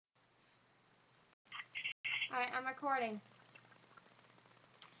Alright, I'm recording.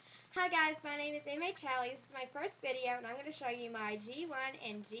 Hi guys, my name is M.A. Challey. This is my first video and I'm going to show you my G1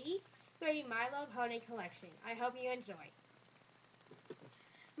 and G3 My Little Pony collection. I hope you enjoy.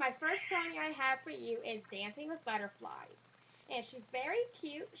 My first pony I have for you is Dancing with Butterflies. And she's very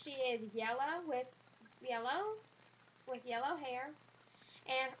cute. She is yellow with yellow hair.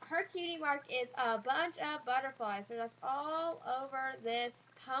 And her cutie mark is a bunch of butterflies. They're just all over this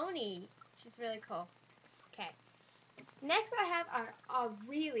pony. She's really cool. Okay. Next I have a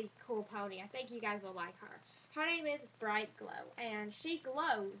really cool pony. I think you guys will like her. Her name is Bright Glow, and she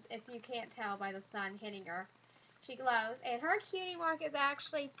glows if you can't tell by the sun hitting her. She glows, and her cutie mark is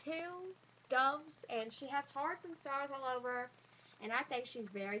actually two doves, and she has hearts and stars all over her, and I think she's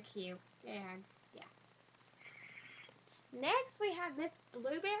very cute, and yeah. Next we have Miss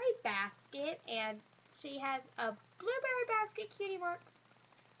Blueberry Basket, and she has a blueberry basket cutie mark,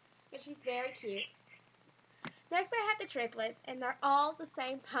 but she's very cute. Next I have the triplets, and they're all the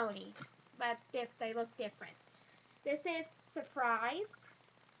same pony, but they look different. This is Surprise,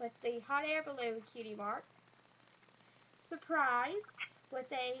 with the hot air balloon cutie mark. Surprise, with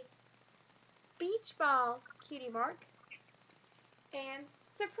a beach ball cutie mark. And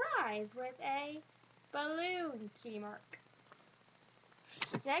Surprise, with a balloon cutie mark.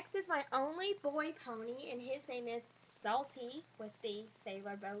 Next is my only boy pony, and his name is Salty, with the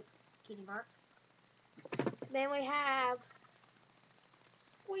sailor boat cutie mark. Then we have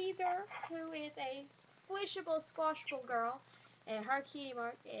Squeezer, who is a squishable, squashable girl, and her cutie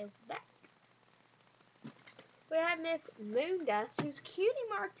mark is that. We have Miss Moondust, whose cutie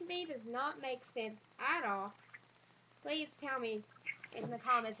mark to me does not make sense at all. Please tell me in the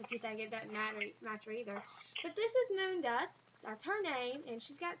comments if you think it doesn't match her either. But this is Moondust. That's her name, and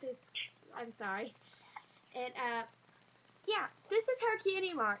she's got this. I'm sorry. And yeah, this is her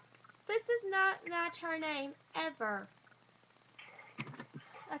cutie mark. This does not match her name ever.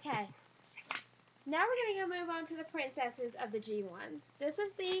 Okay. Now we're going to go move on to the princesses of the G1s. This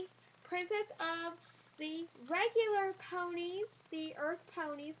is the princess of the regular ponies, the earth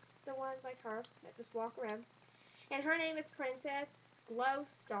ponies, the ones like her that just walk around. And her name is Princess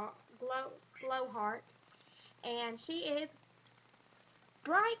Glowheart. And she is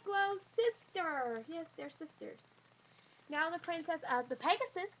Bright Glow's sister. Yes, they're sisters. Now the princess of the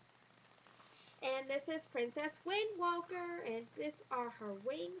Pegasus. And this is Princess Windwalker, and these are her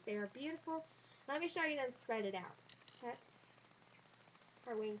wings. They are beautiful. Let me show you them spread out. That's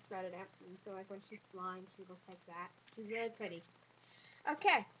her wings spread out. And so like when she's flying, she looks like that. She's really pretty.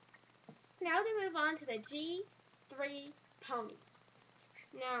 Okay, now to move on to the G3 ponies.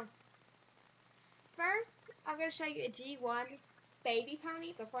 Now, first I'm going to show you a G1 baby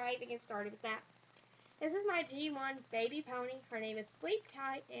pony before I even get started with that. This is my G1 baby pony. Her name is Sleep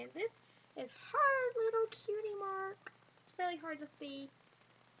Tight, and this is her little cutie mark. It's really hard to see.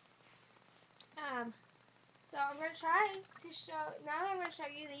 So I'm going to try to show, now I'm going to show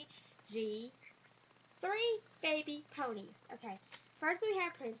you the G3 baby ponies. Okay, first we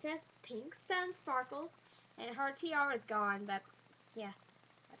have Princess Pink Sun Sparkles, and her tiara is gone, but yeah,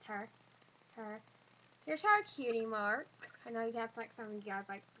 that's her. Here's her cutie mark. I know you guys like, some of you guys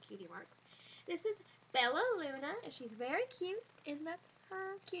like cutie marks. This is Bella Luna, and she's very cute, and that's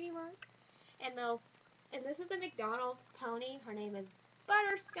her cutie mark. And this is the McDonald's pony. Her name is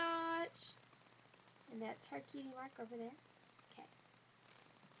Butterscotch, and that's her cutie mark over there. Okay.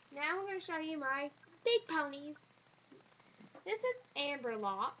 Now I'm going to show you my big ponies. This is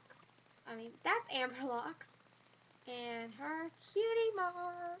Amberlocks. That's Amberlocks, and her cutie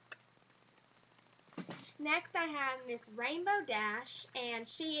mark. Next I have Miss Rainbow Dash, and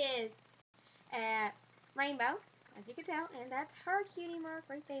she is rainbow, as you can tell, and that's her cutie mark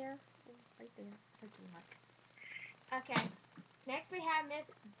right there. Right there, her cutie mark. Okay, next we have Miss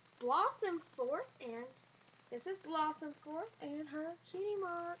Blossom Forth, and this is Blossom Forth, and her cutie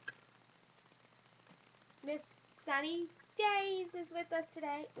mark. Miss Sunny Days is with us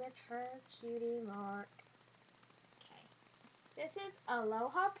today with her cutie mark. Okay, this is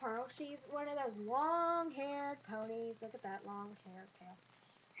Aloha Pearl. She's one of those long-haired ponies. Look at that long-haired tail.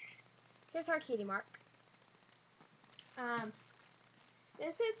 Here's her cutie mark.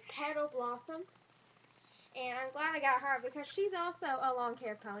 This is Petal Blossom, and I'm glad I got her because she's also a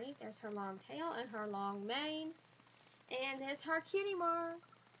long-haired pony. There's her long tail and her long mane, and there's her cutie mark.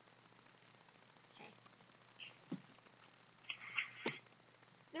 Okay.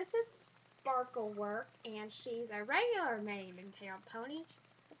 This is Sparklework, and she's a regular mane and tailed pony.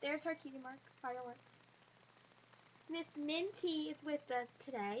 But there's her cutie mark, Fireworks. Miss Minty is with us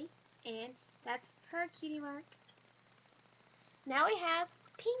today, and that's her cutie mark. Now we have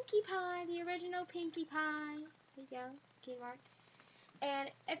Pinkie Pie, the original Pinkie Pie. There you go, cutie mark. And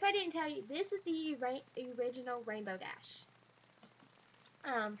if I didn't tell you, this is the original Rainbow Dash.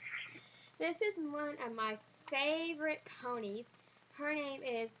 This is one of my favorite ponies. Her name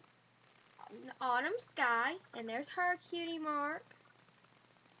is Autumn Sky, and there's her cutie mark.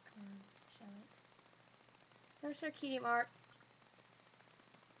 Come on, show it. There's her cutie mark.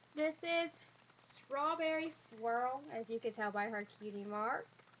 This is Strawberry Swirl, as you can tell by her cutie mark.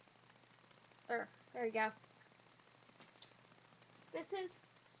 There you go. This is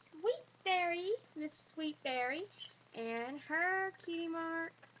Sweet Berry, Miss Sweet Berry, and her cutie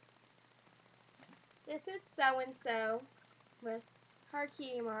mark. This is So and So with her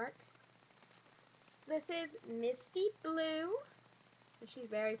cutie mark. This is Misty Blue. She's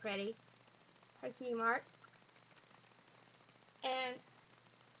very pretty. Her cutie mark. And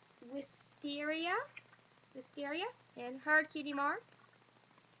Wisteria and her cutie mark.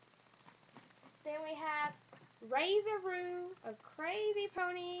 Then we have Razoroo, a crazy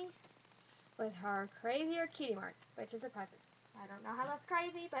pony with her crazier cutie mark, which is a present. I don't know how that's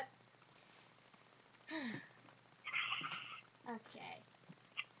crazy, but okay.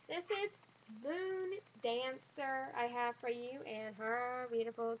 This is Moon Dancer I have for you and her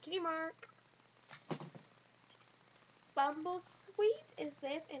beautiful cutie mark. Bumble Sweet is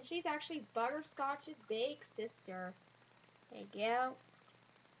this, and she's actually Butterscotch's big sister. There you go.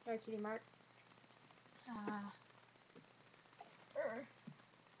 Her cutie mark.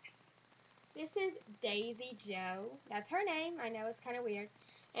 This is Daisy Joe. That's her name. I know it's kind of weird.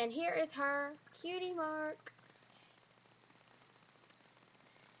 And here is her cutie mark.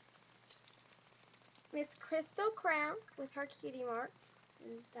 Miss Crystal Crown with her cutie mark.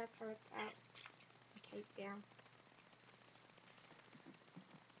 And that's her without the cape down.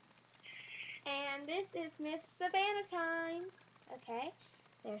 And this is Miss Savannah Time. Okay,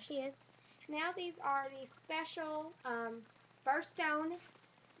 there she is. Now these are the special Firstone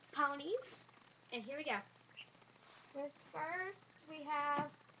ponies. And here we go. First we have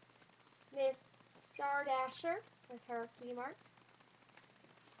Miss Star Dasher with her cutie mark.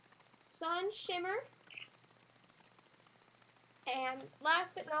 Sun Shimmer. And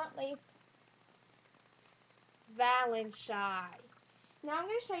last but not least, Valentine. Now I'm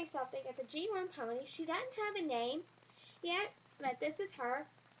going to show you something. It's a G1 pony. She doesn't have a name yet, but this is her.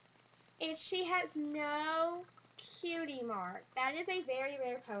 And she has no cutie mark. That is a very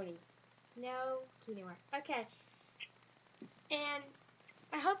rare pony. No cutie mark. Okay. And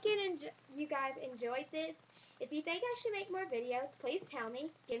I hope you guys enjoyed this. If you think I should make more videos, please tell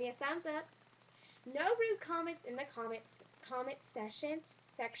me. Give me a thumbs up. No rude comments in the comment section.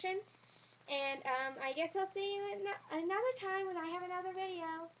 And I guess I'll see you another time when I have another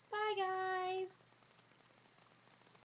video. Bye, guys.